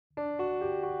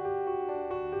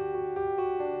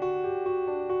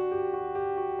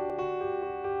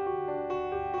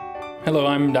Hello,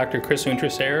 I'm Dr. Chris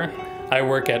Unterseher. I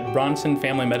work at Bronson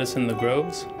Family Medicine in the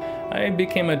Groves. I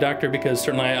became a doctor because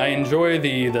certainly I enjoy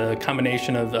the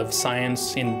combination of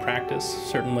science in practice.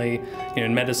 Certainly,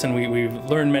 in medicine we've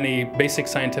learned many basic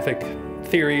scientific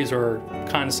theories or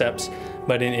concepts,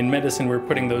 but in medicine we're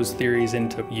putting those theories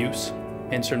into use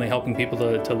and certainly helping people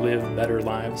to live better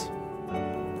lives.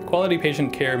 Quality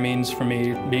patient care means for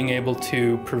me being able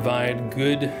to provide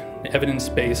good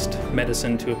evidence-based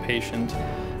medicine to a patient,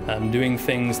 doing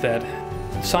things that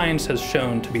science has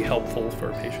shown to be helpful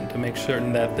for a patient, to make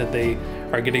certain that they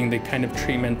are getting the kind of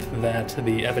treatment that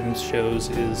the evidence shows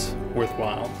is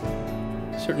worthwhile.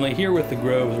 Certainly here with the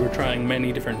Groves, we're trying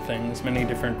many different things, many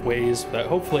different ways that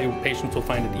hopefully patients will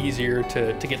find it easier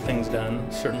to get things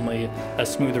done. Certainly a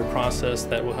smoother process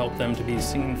that will help them to be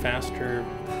seen faster,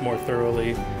 more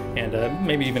thoroughly, and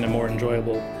maybe even a more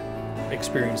enjoyable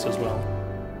experience as well.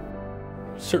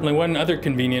 Certainly one other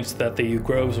convenience that the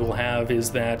Groves will have is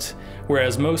that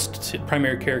whereas most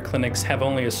primary care clinics have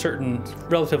only a certain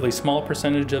relatively small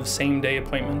percentage of same-day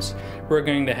appointments, we're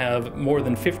going to have more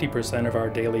than 50% of our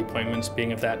daily appointments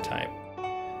being of that type.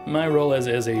 My role as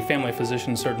a family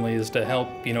physician certainly is to help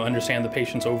understand the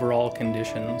patient's overall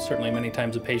condition. Certainly many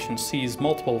times a patient sees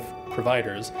multiple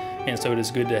providers, and so it is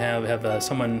good to have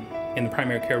someone in the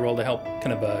primary care role to help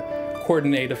kind of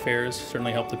coordinate affairs,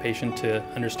 certainly help the patient to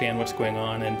understand what's going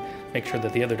on and make sure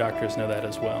that the other doctors know that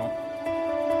as well.